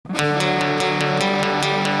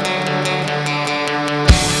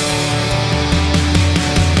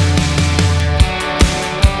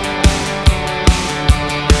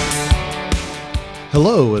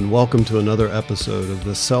and welcome to another episode of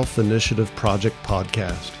the Self-Initiative Project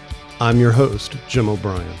Podcast. I'm your host, Jim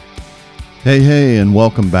O'Brien. Hey, and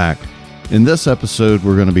welcome back. In this episode,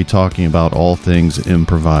 we're going to be talking about all things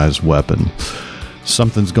improvised weapon.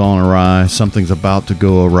 Something's gone awry, something's about to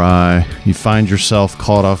go awry. You find yourself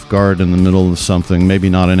caught off guard in the middle of something, maybe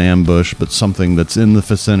not an ambush, but something that's in the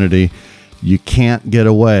vicinity. You can't get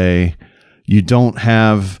away. You don't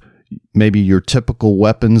have maybe your typical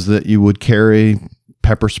weapons that you would carry,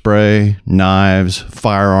 pepper spray, knives,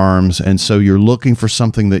 firearms, and so you're looking for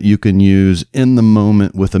something that you can use in the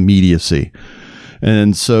moment with immediacy.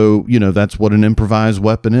 And so, that's what an improvised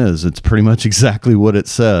weapon is. It's pretty much exactly what it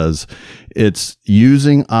says. It's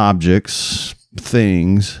using objects,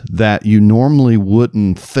 things that you normally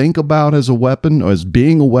wouldn't think about as a weapon, or as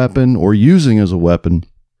being a weapon, or using as a weapon,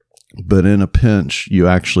 but in a pinch, you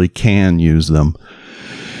actually can use them.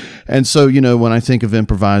 And so, when I think of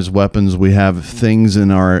improvised weapons, we have things in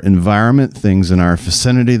our environment, things in our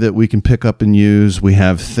vicinity that we can pick up and use. We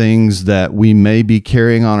have things that we may be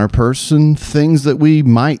carrying on our person, things that we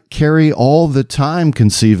might carry all the time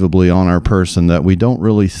conceivably on our person that we don't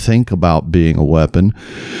really think about being a weapon.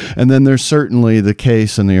 And then there's certainly the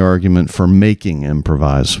case and the argument for making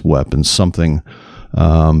improvised weapons, something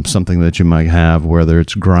that you might have, whether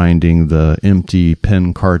it's grinding the empty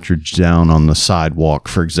pen cartridge down on the sidewalk,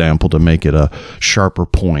 for example, to make it a sharper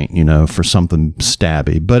point, for something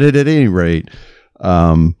stabby. But at any rate,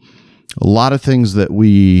 a lot of things that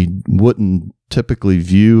we wouldn't typically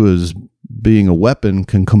view as being a weapon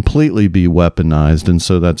can completely be weaponized. And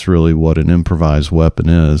so that's really what an improvised weapon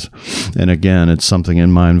is. And again, it's something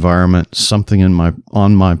in my environment, something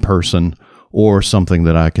on my person, or something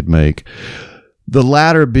that I could make. The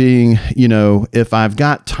latter being, if I've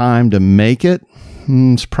got time to make it,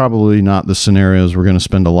 it's probably not the scenarios we're going to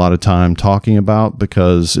spend a lot of time talking about,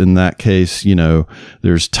 because in that case,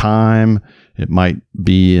 there's time. It might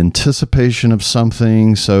be anticipation of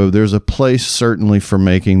something. So there's a place certainly for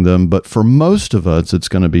making them. But for most of us, it's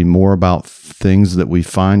going to be more about things that we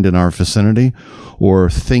find in our vicinity, or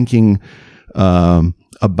thinking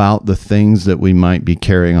about the things that we might be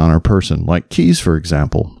carrying on our person, like keys, for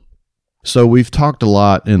example. So we've talked a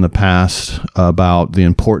lot in the past about the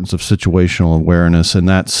importance of situational awareness, and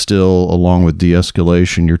that's still, along with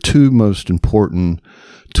de-escalation, your two most important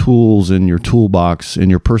tools in your toolbox,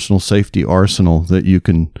 in your personal safety arsenal that you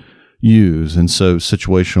can use. And so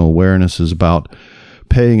situational awareness is about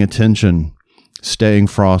paying attention, staying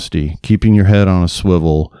frosty, keeping your head on a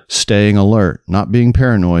swivel, staying alert, not being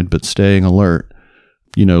paranoid, but staying alert.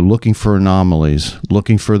 Looking for anomalies,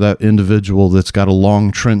 looking for that individual that's got a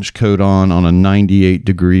long trench coat on a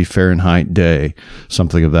 98-degree Fahrenheit day,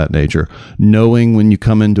 something of that nature. Knowing when you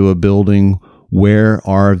come into a building, where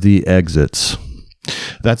are the exits?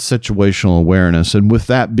 That's situational awareness. And with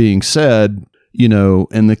that being said,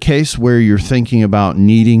 in the case where you're thinking about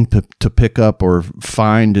needing to pick up or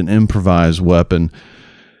find an improvised weapon,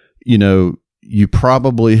 you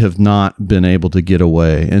probably have not been able to get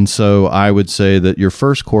away. And so I would say that your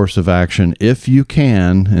first course of action, if you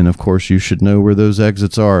can, and of course you should know where those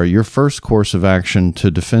exits are, your first course of action to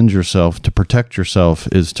defend yourself, to protect yourself,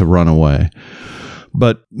 is to run away.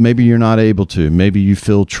 But maybe you're not able to. Maybe you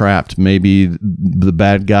feel trapped. Maybe the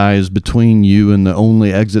bad guy is between you and the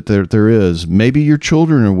only exit that there is. Maybe your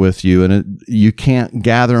children are with you and you can't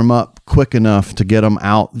gather them up quick enough to get them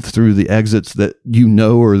out through the exits that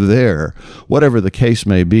are there. Whatever the case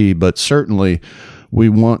may be, but certainly we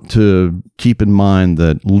want to keep in mind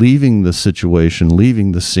that leaving the situation,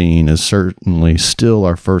 leaving the scene is certainly still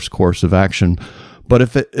our first course of action. But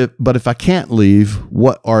if I can't leave,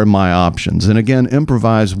 what are my options? And again,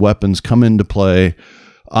 improvised weapons come into play,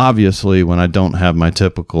 obviously, when I don't have my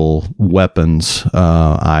typical weapons.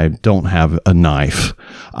 I don't have a knife.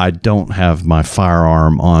 I don't have my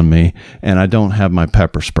firearm on me, and I don't have my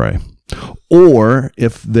pepper spray. Or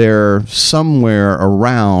if they're somewhere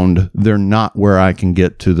around, they're not where I can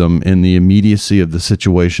get to them in the immediacy of the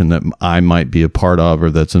situation that I might be a part of,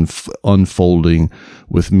 or that's unfolding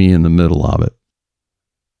with me in the middle of it.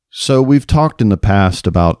 So we've talked in the past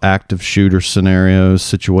about active shooter scenarios,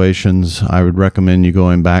 situations. I would recommend you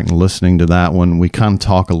going back and listening to that one. We kind of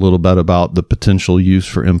talk a little bit about the potential use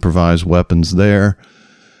for improvised weapons there.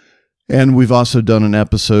 And we've also done an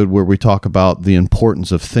episode where we talk about the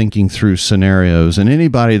importance of thinking through scenarios. And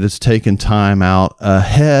anybody that's taken time out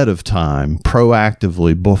ahead of time,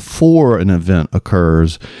 proactively, before an event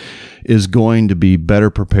occurs, is going to be better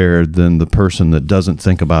prepared than the person that doesn't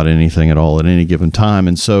think about anything at all at any given time.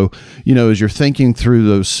 And so, as you're thinking through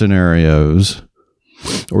those scenarios,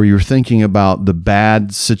 or you're thinking about the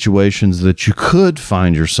bad situations that you could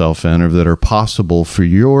find yourself in or that are possible for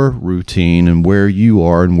your routine and where you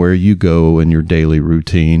are and where you go in your daily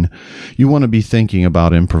routine, you want to be thinking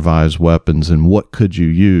about improvised weapons and what could you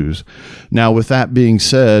use. Now, with that being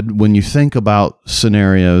said, when you think about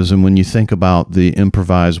scenarios and when you think about the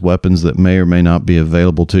improvised weapons that may or may not be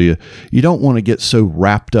available to you, you don't want to get so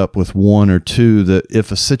wrapped up with one or two that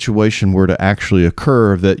if a situation were to actually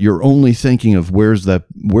occur, that you're only thinking of where's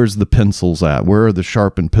the pencils at? Where are the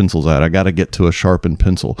sharpened pencils at? I got to get to a sharpened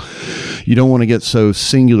pencil. You don't want to get so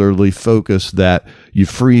singularly focused that you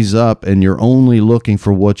freeze up and you're only looking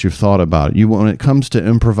for what you've thought about. When it comes to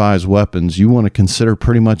improvised weapons, you want to consider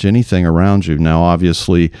pretty much anything around you. Now,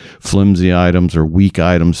 obviously, flimsy items or weak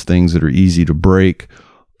items, things that are easy to break,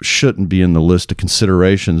 shouldn't be in the list of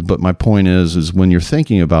considerations. But my point is when you're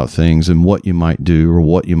thinking about things and what you might do or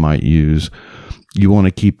what you might use, you want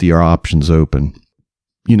to keep your options open.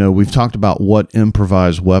 We've talked about what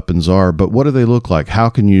improvised weapons are, but what do they look like? How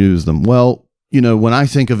can you use them? Well, when I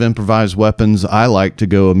think of improvised weapons, I like to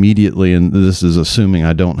go immediately, and this is assuming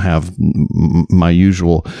I don't have I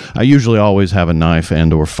usually always have a knife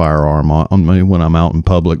and or firearm on me when I'm out in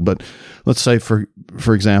public, but let's say for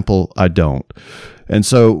example, I don't. And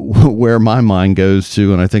so where my mind goes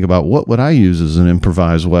to, and I think about what would I use as an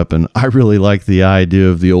improvised weapon, I really like the idea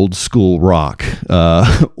of the old school rock,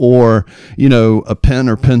 or, a pen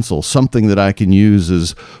or pencil, something that I can use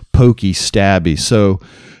as pokey, stabby. So,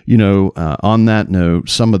 on that note,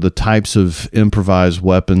 some of the types of improvised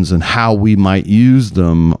weapons and how we might use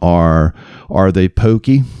them are they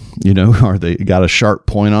pokey? Are they got a sharp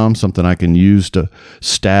point on them, something I can use to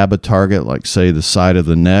stab a target, like say the side of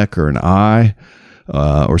the neck or an eye?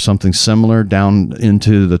 Or something similar down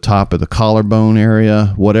into the top of the collarbone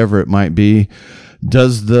area, whatever it might be.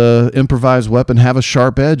 Does the improvised weapon have a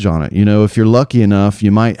sharp edge on it? If you're lucky enough, you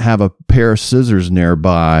might have a pair of scissors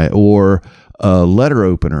nearby or a letter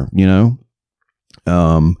opener,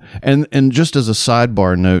 and just as a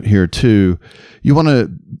sidebar note here too, you want to,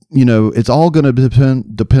 it's all going to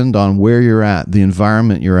depend on where you're at, the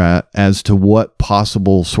environment you're at, as to what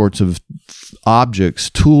possible sorts of objects,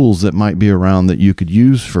 tools that might be around that you could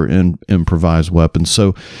use for improvised weapons.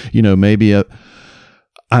 So, maybe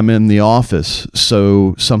I'm in the office,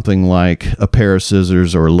 so something like a pair of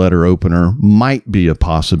scissors or a letter opener might be a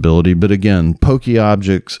possibility. But again, pokey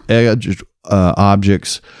objects, edge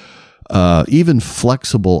objects, even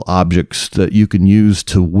flexible objects that you can use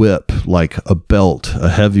to whip, like a belt, a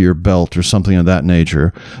heavier belt or something of that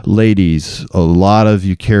nature. Ladies, a lot of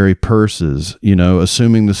you carry purses,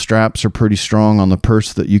 assuming the straps are pretty strong on the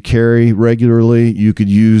purse that you carry regularly, you could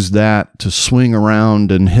use that to swing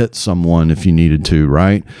around and hit someone if you needed to,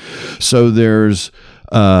 right? So there's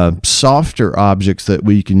softer objects that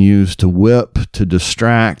we can use to whip, to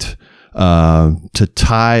distract, to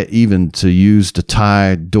tie, even to use to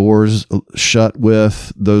tie doors shut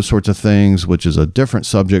with, those sorts of things, which is a different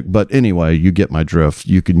subject. But anyway, you get my drift.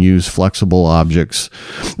 You can use flexible objects,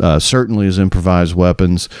 certainly as improvised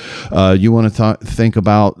weapons. You want to think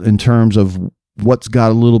about in terms of what's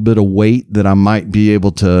got a little bit of weight that I might be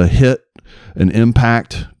able to hit, an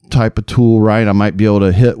impact type of tool, right? I might be able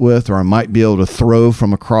to hit with, or I might be able to throw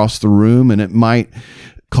from across the room, and it might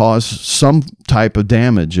cause some type of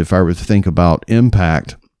damage if I were to think about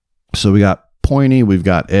impact. So we got pointy, we've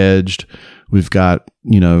got edged, we've got,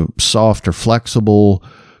 soft or flexible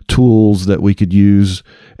tools that we could use.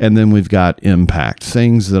 And then we've got impact,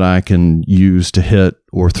 things that I can use to hit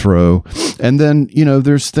or throw. And then,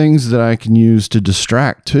 there's things that I can use to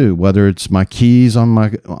distract too, whether it's my keys on my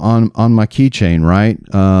keychain, right?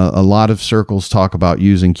 A lot of circles talk about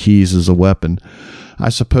using keys as a weapon. I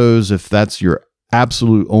suppose if that's your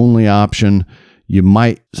absolute only option, you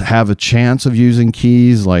might have a chance of using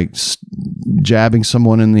keys, like jabbing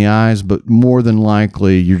someone in the eyes, but more than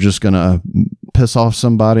likely you're just going to piss off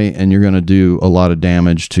somebody and you're going to do a lot of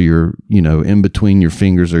damage to your, in between your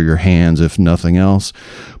fingers or your hands, if nothing else.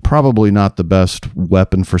 Probably not the best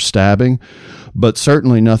weapon for stabbing, but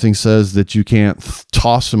certainly nothing says that you can't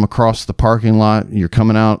toss them across the parking lot. You're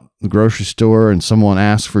coming out the grocery store and someone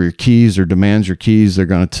asks for your keys or demands your keys, they're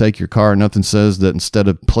going to take your car. Nothing says that instead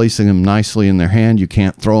of placing them nicely in their hand, you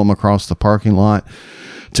can't throw them across the parking lot.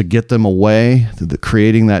 to get them away,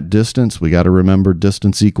 creating that distance. We got to remember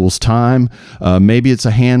distance equals time. Maybe it's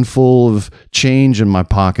a handful of change in my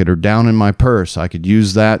pocket or down in my purse. I could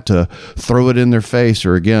use that to throw it in their face,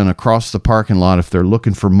 or again, across the parking lot if they're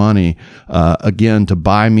looking for money, again, to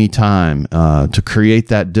buy me time, to create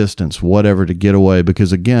that distance, whatever, to get away.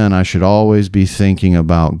 Because again, I should always be thinking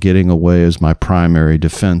about getting away as my primary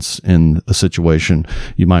defense in a situation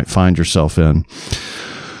you might find yourself in.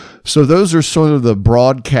 So those are sort of the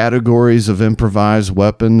broad categories of improvised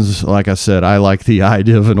weapons. Like I said, I like the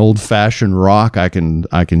idea of an old-fashioned rock. I can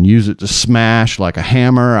use it to smash like a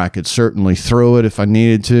hammer. I could certainly throw it if I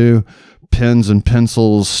needed to. Pens and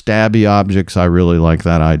pencils, stabby objects. I really like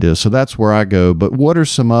that idea. So that's where I go. But what are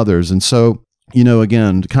some others? And so,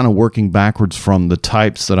 again, kind of working backwards from the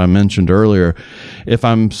types that I mentioned earlier, if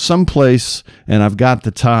I'm someplace and I've got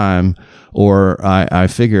the time, or I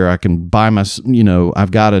figure I can buy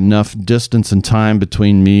I've got enough distance and time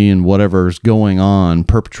between me and whatever's going on,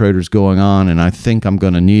 perpetrator's going on, and I think I'm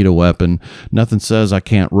going to need a weapon. Nothing says I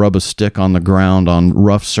can't rub a stick on the ground on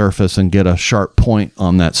rough surface and get a sharp point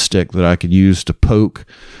on that stick that I could use to poke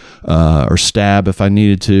or stab if I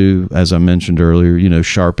needed to, as I mentioned earlier,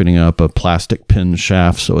 sharpening up a plastic pin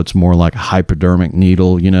shaft so it's more like a hypodermic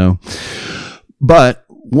needle, But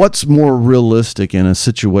what's more realistic in a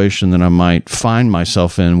situation that I might find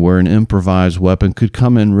myself in where an improvised weapon could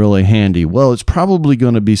come in really handy? Well, it's probably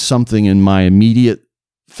going to be something in my immediate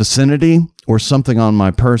vicinity or something on my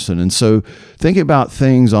person. And so thinking about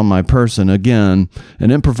things on my person, again, an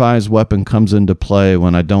improvised weapon comes into play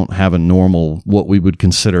when I don't have a normal, what we would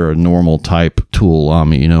consider a normal type tool on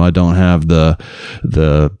me. I don't have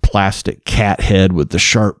the plastic cat head with the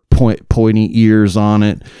sharp pointy ears on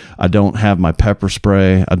it. I don't have my pepper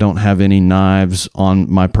spray. I don't have any knives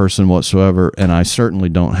on my person whatsoever. And I certainly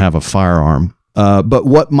don't have a firearm. But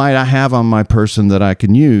what might I have on my person that I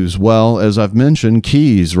can use? Well, as I've mentioned,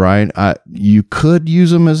 keys, right? You could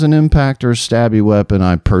use them as an impact or a stabby weapon.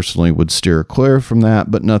 I personally would steer clear from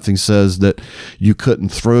that, but nothing says that you couldn't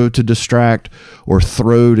throw to distract or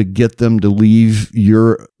throw to get them to leave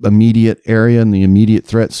your immediate area and the immediate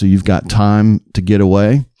threat so you've got time to get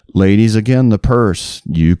away. Ladies, again, the purse.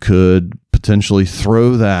 You could potentially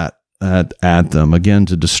throw that at them, again,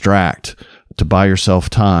 to distract, to buy yourself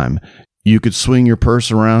time. You could swing your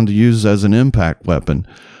purse around to use as an impact weapon.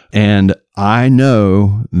 And I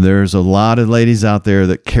know there's a lot of ladies out there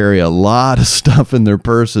that carry a lot of stuff in their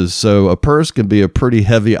purses. So a purse can be a pretty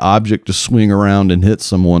heavy object to swing around and hit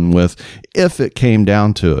someone with if it came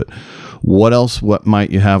down to it. What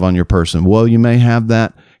might you have on your person? Well, you may have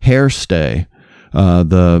that hair stay.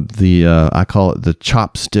 I call it the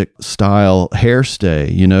chopstick style hair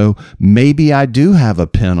stay. Maybe I do have a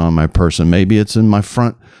pen on my person. Maybe it's in my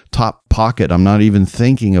front top pocket. I'm not even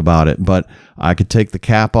thinking about it, but I could take the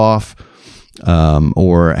cap off,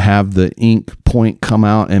 or have the ink point come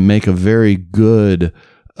out and make a very good,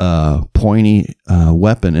 pointy,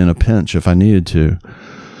 weapon in a pinch if I needed to.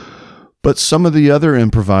 But some of the other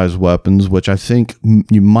improvised weapons, which I think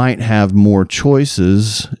you might have more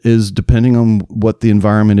choices, is depending on what the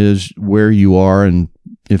environment is, where you are, and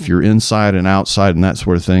if you're inside and outside and that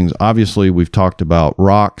sort of things. Obviously, we've talked about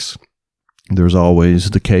rocks. There's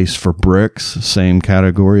always the case for bricks, same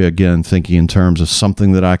category. Again, thinking in terms of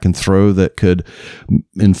something that I can throw that could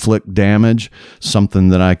inflict damage, something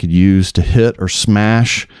that I could use to hit or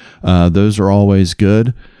smash. Those are always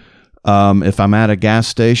good. If I'm at a gas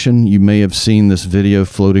station, you may have seen this video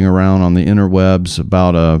floating around on the interwebs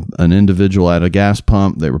about an individual at a gas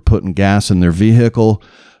pump. They were putting gas in their vehicle.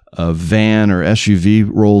 A van or SUV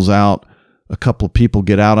rolls out. A couple of people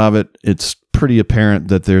get out of it. It's pretty apparent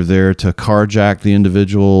that they're there to carjack the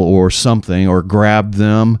individual or something, or grab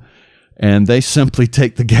them. And they simply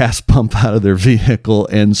take the gas pump out of their vehicle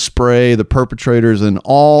and spray the perpetrators, and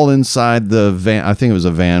all inside the van. I think it was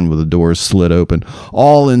a van with the doors slit open,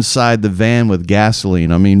 all inside the van with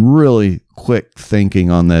gasoline. I mean, really quick thinking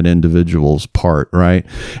on that individual's part, right?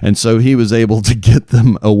 And so he was able to get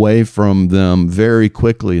them away from them very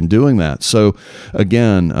quickly in doing that. So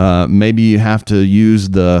again, maybe you have to use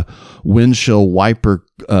the windshield wiper,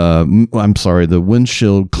 the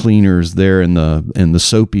windshield cleaners there in the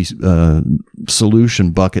soapy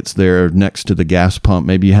solution buckets there next to the gas pump.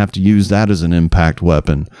 Maybe you have to use that as an impact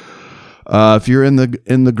weapon. If you're in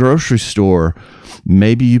the grocery store,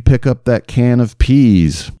 maybe you pick up that can of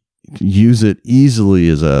peas, use it easily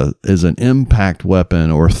as an impact weapon,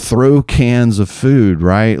 or throw cans of food,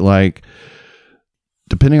 right? Like,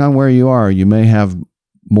 depending on where you are, you may have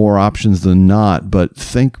more options than not, but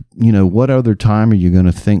think, what other time are you going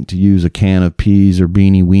to think to use a can of peas or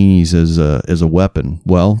beanie weenies as a weapon?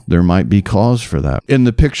 Well, there might be cause for that. In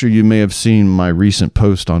the picture, you may have seen my recent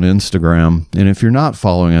post on Instagram. And if you're not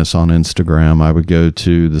following us on Instagram, I would go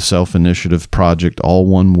to the Self-Initiative Project, all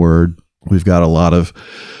one word. We've got a lot of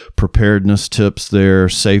preparedness tips there,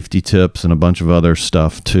 safety tips, and a bunch of other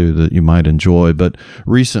stuff too that you might enjoy. But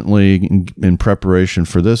recently, in preparation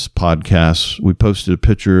for this podcast, we posted a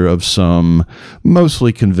picture of some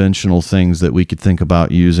mostly conventional things that we could think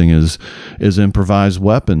about using as improvised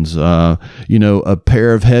weapons. A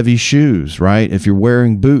pair of heavy shoes, right? If you're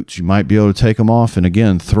wearing boots, you might be able to take them off and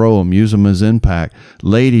again, throw them, use them as impact.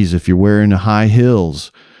 Ladies, if you're wearing high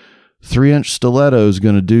heels, 3-inch stiletto is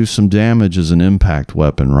going to do some damage as an impact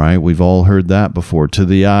weapon, right? We've all heard that before. To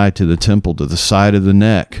the eye, to the temple, to the side of the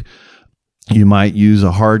neck. You might use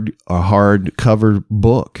a hard cover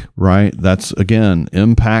book, right? That's, again,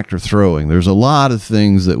 impact or throwing. There's a lot of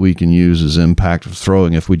things that we can use as impact or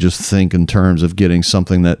throwing if we just think in terms of getting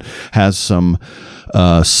something that has some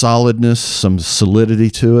solidness, some solidity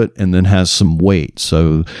to it, and then has some weight.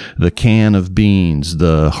 So the can of beans,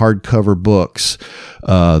 the hardcover books,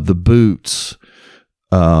 the boots.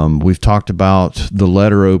 We've talked about the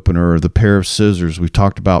letter opener, the pair of scissors. We've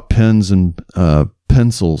talked about pens and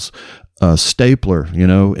pencils. Stapler,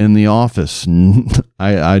 in the office.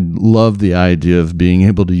 I love the idea of being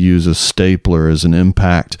able to use a stapler as an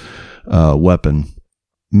impact weapon.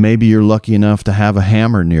 Maybe you're lucky enough to have a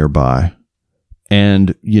hammer nearby.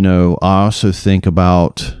 And, I also think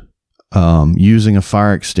about using a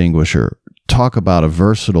fire extinguisher. Talk about a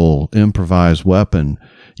versatile improvised weapon.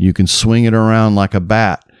 You can swing it around like a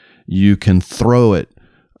bat. You can throw it.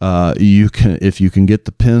 If you can get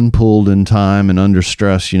the pin pulled in time and under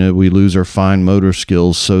stress, we lose our fine motor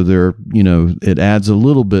skills. So it adds a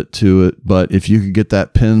little bit to it. But if you could get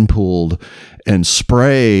that pin pulled and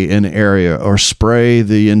spray an area or spray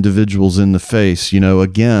the individuals in the face,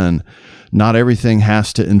 again, not everything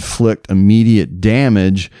has to inflict immediate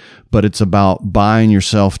damage, but it's about buying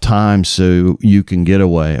yourself time so you can get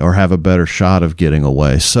away or have a better shot of getting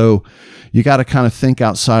away. So you got to kind of think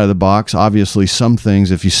outside of the box. Obviously, some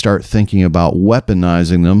things, if you start thinking about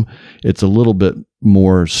weaponizing them, it's a little bit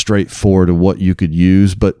more straightforward to what you could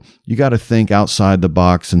use, but you got to think outside the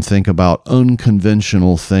box and think about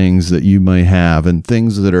unconventional things that you may have and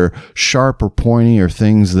things that are sharp or pointy or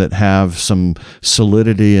things that have some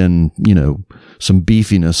solidity and, some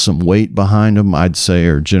beefiness, some weight behind them, I'd say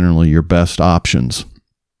are generally your best options.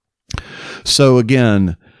 So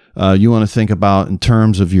again, you want to think about in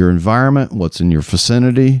terms of your environment, what's in your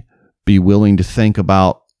vicinity, be willing to think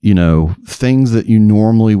about, things that you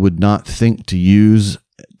normally would not think to use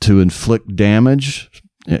to inflict damage.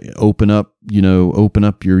 Open up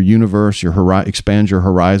your universe, expand your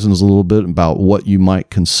horizons a little bit about what you might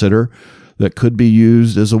consider that could be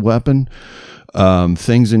used as a weapon.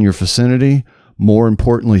 Things in your vicinity, more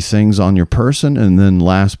importantly, things on your person. And then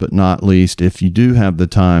last but not least, if you do have the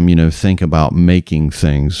time, think about making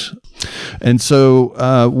things. And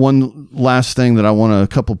so one last thing a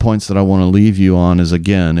couple points that I want to leave you on is,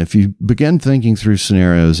 again, if you begin thinking through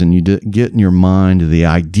scenarios and you get in your mind the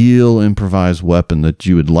ideal improvised weapon that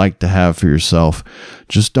you would like to have for yourself,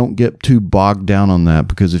 just don't get too bogged down on that,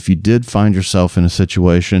 because if you did find yourself in a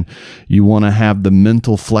situation, you want to have the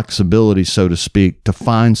mental flexibility, so to speak, to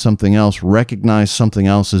find something else, recognize something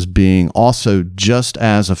else as being also just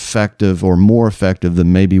as effective or more effective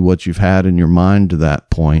than maybe what you've had in your mind to that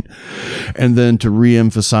point. And then to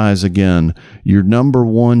reemphasize again, your number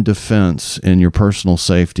one defense in your personal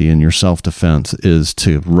safety and your self-defense is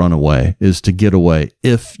to run away, is to get away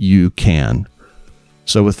if you can.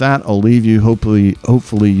 So with that, I'll leave you.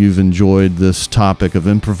 Hopefully you've enjoyed this topic of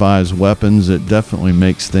improvised weapons. It definitely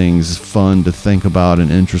makes things fun to think about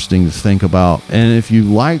and interesting to think about. And if you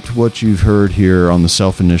liked what you've heard here on the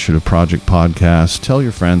Self-Initiative Project podcast, tell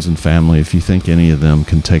your friends and family if you think any of them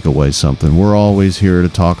can take away something. We're always here to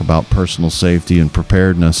talk about personal safety and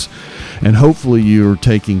preparedness. And hopefully you're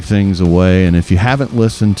taking things away. And if you haven't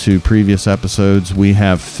listened to previous episodes, we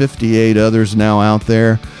have 58 others now out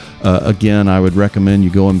there. Again, I would recommend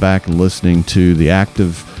you going back and listening to the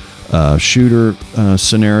active shooter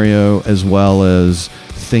scenario, as well as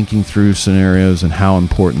thinking through scenarios and how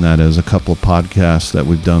important that is. A couple of podcasts that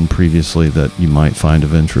we've done previously that you might find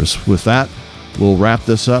of interest. With that, we'll wrap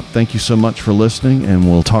this up. Thank you so much for listening, and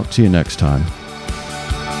we'll talk to you next time.